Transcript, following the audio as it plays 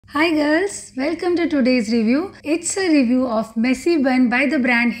Hi girls, welcome to today's review. It's a review of Messy Bun by the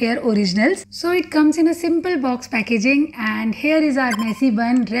brand Hair Originals. So it comes in a simple box packaging and here is our Messy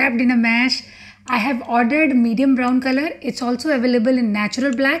Bun wrapped in a mesh. I have ordered medium brown color. It's also available in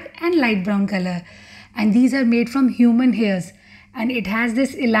natural black and light brown color. And these are made from human hairs. And it has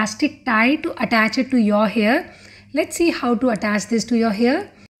this elastic tie to attach it to your hair. Let's see how to attach this to your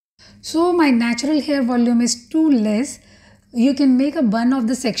hair. So my natural hair volume is too less. You can make a bun of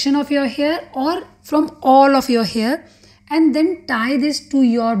the section of your hair or from all of your hair and then tie this to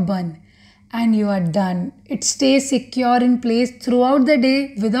your bun and you are done. It stays secure in place throughout the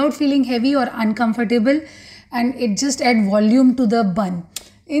day without feeling heavy or uncomfortable, and it just adds volume to the bun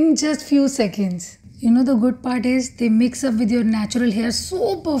in just few seconds. You know, the good part is they mix up with your natural hair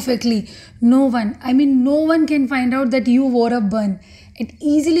so perfectly. No one can find out that you wore a bun. It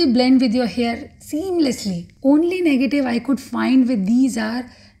easily blends with your hair seamlessly. Only negative I could find with these are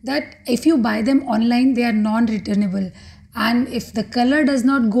that if you buy them online, they are non-returnable. And if the color does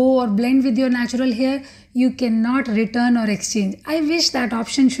not go or blend with your natural hair, you cannot return or exchange. I wish that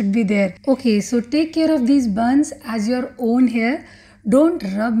option should be there. Okay, so take care of these buns as your own hair. Don't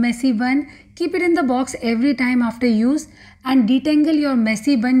rub messy bun. Keep it in the box every time after use and detangle your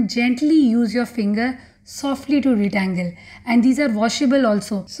messy bun. Gently use your finger softly to detangle, and these are washable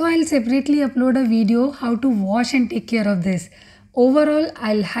also. So I'll separately upload a video how to wash and take care of this. Overall,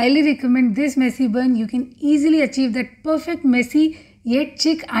 I'll highly recommend this messy bun. You can easily achieve that perfect messy yet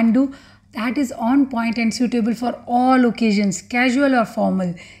chic undo that is on point and suitable for all occasions, casual or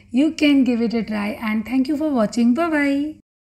formal. You can give it a try, and thank you for watching. Bye bye.